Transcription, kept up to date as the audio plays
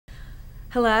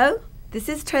Hello, this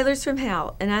is Trailers from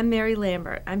Hell, and I'm Mary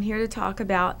Lambert. I'm here to talk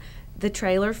about the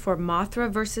trailer for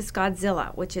Mothra vs.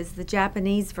 Godzilla, which is the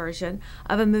Japanese version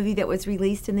of a movie that was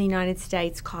released in the United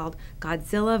States called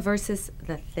Godzilla vs.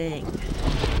 the Thing.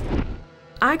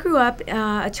 I grew up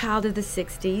a child of the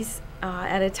 60s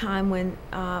at a time when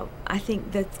I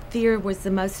think the fear was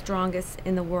the most strongest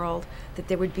in the world, that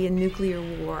there would be a nuclear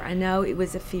war. I know it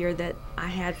was a fear that I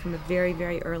had from a very,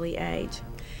 very early age.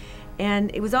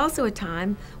 And it was also a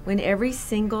time when every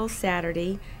single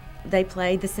Saturday they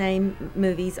played the same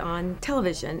movies on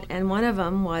television, and one of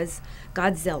them was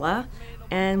Godzilla,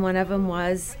 and one of them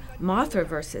was Mothra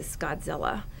versus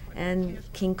Godzilla, and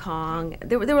King Kong.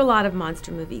 There were a lot of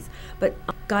monster movies, but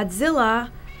Godzilla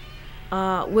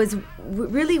was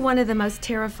really one of the most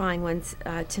terrifying ones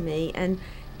to me, and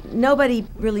nobody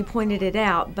really pointed it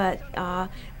out, but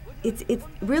it's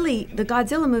really, the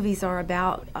Godzilla movies are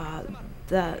about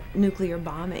the nuclear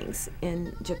bombings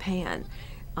in Japan.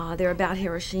 They're about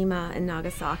Hiroshima and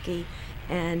Nagasaki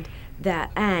and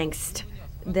that angst,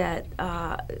 that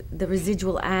the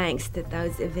residual angst that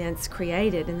those events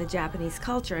created in the Japanese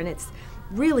culture, and it's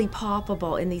really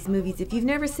palpable in these movies. If you've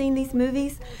never seen these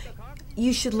movies,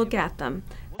 you should look at them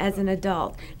as an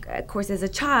adult. Of course, as a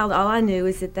child, all I knew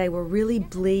is that they were really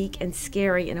bleak and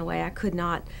scary in a way I could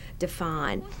not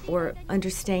define or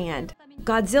understand.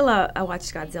 Godzilla, I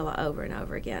watched Godzilla over and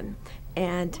over again,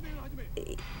 and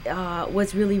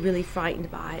was really, really frightened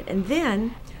by it. And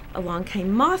then along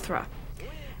came Mothra,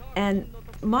 and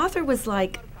Mothra was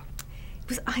like,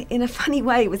 in a funny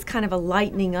way, it was kind of a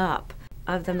lightening up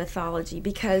of the mythology,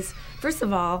 because first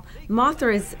of all,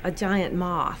 Mothra is a giant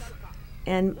moth,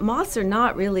 and moths are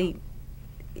not really,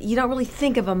 you don't really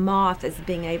think of a moth as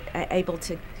being able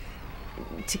to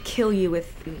kill you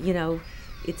with, you know,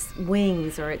 its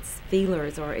wings or its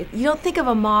feelers, or you don't think of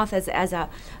a moth as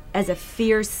a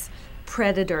fierce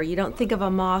predator. You don't think of a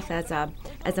moth as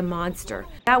a monster.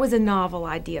 That was a novel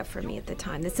idea for me at the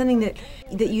time. That something that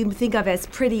you think of as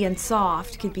pretty and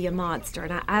soft could be a monster,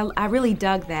 and I really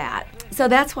dug that. So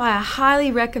that's why I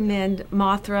highly recommend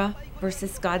Mothra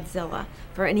versus Godzilla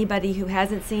for anybody who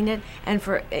hasn't seen it, and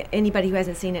for anybody who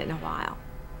hasn't seen it in a while.